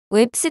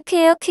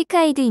웹스퀘어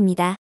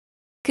퀵가이드입니다.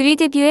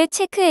 그리드뷰의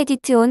체크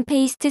에디트 온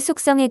페이스트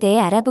속성에 대해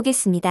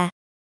알아보겠습니다.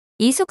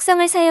 이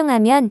속성을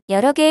사용하면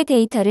여러 개의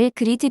데이터를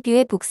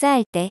그리드뷰에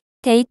복사할 때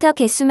데이터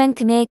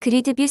개수만큼의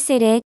그리드뷰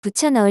셀에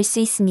붙여 넣을 수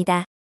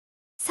있습니다.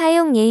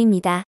 사용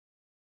예입니다.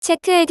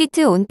 체크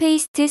에디트 온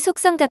페이스트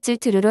속성 값을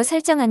true로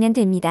설정하면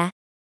됩니다.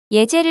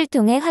 예제를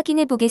통해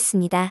확인해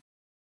보겠습니다.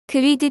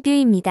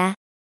 그리드뷰입니다.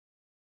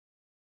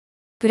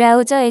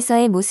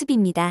 브라우저에서의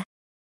모습입니다.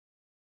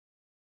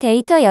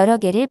 데이터 여러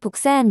개를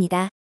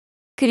복사합니다.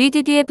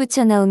 그리드뷰에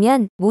붙여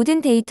넣으면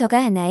모든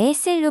데이터가 하나의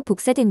셀로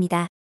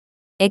복사됩니다.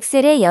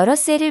 엑셀에 여러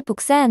셀을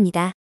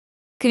복사합니다.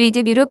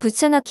 그리드뷰로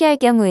붙여넣기 할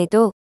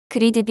경우에도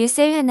그리드뷰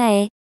셀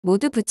하나에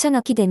모두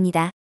붙여넣기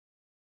됩니다.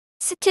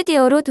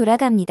 스튜디오로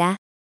돌아갑니다.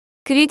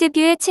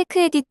 그리드뷰의 체크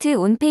에디트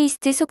온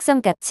페이스트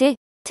속성 값을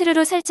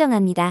true로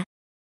설정합니다.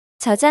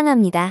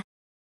 저장합니다.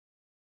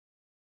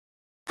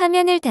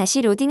 화면을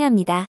다시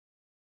로딩합니다.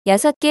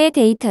 6개의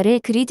데이터를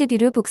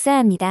그리드뷰로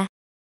복사합니다.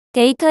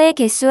 데이터의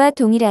개수와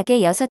동일하게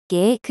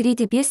 6개의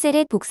그리드뷰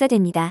셀에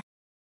복사됩니다.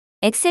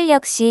 엑셀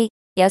역시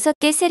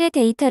 6개 셀의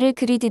데이터를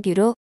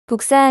그리드뷰로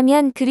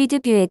복사하면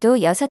그리드뷰에도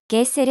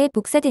 6개 셀에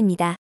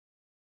복사됩니다.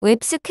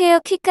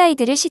 웹스퀘어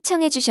퀵가이드를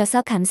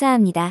시청해주셔서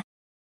감사합니다.